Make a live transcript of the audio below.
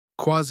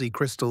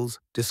Quasicrystals,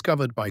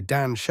 discovered by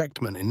Dan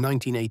Shechtman in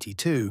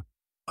 1982,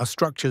 are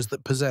structures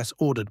that possess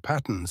ordered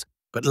patterns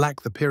but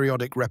lack the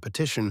periodic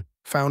repetition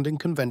found in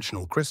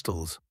conventional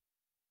crystals.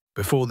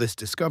 Before this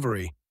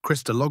discovery,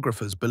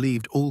 crystallographers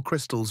believed all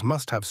crystals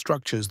must have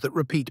structures that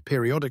repeat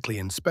periodically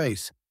in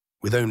space,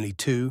 with only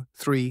 2,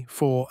 3,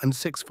 4, and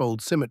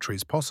 6-fold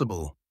symmetries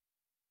possible.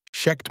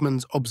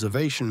 Shechtman's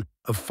observation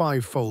of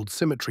 5-fold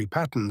symmetry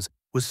patterns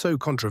was so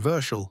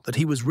controversial that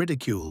he was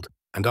ridiculed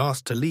and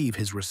asked to leave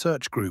his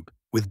research group,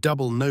 with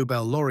double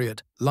Nobel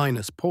laureate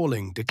Linus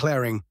Pauling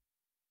declaring,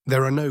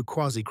 "There are no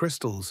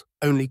quasicrystals,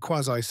 only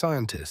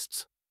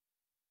quasi-scientists."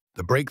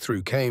 The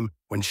breakthrough came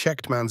when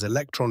Shechtman's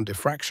electron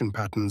diffraction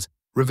patterns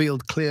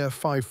revealed clear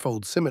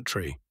 5-fold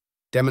symmetry,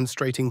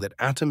 demonstrating that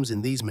atoms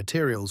in these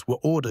materials were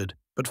ordered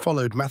but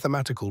followed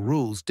mathematical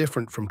rules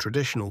different from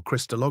traditional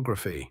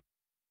crystallography.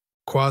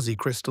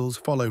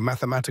 Quasicrystals follow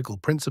mathematical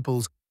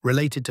principles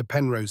related to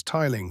Penrose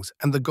tilings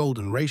and the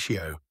golden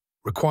ratio,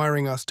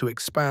 requiring us to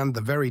expand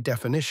the very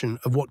definition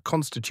of what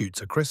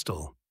constitutes a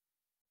crystal.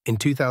 In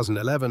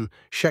 2011,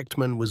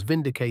 Shechtman was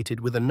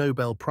vindicated with a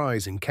Nobel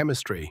Prize in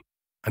chemistry,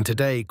 and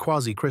today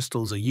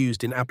quasicrystals are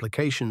used in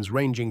applications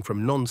ranging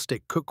from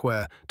non-stick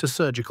cookware to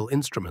surgical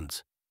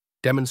instruments,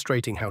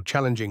 demonstrating how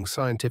challenging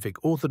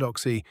scientific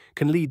orthodoxy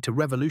can lead to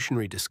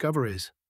revolutionary discoveries.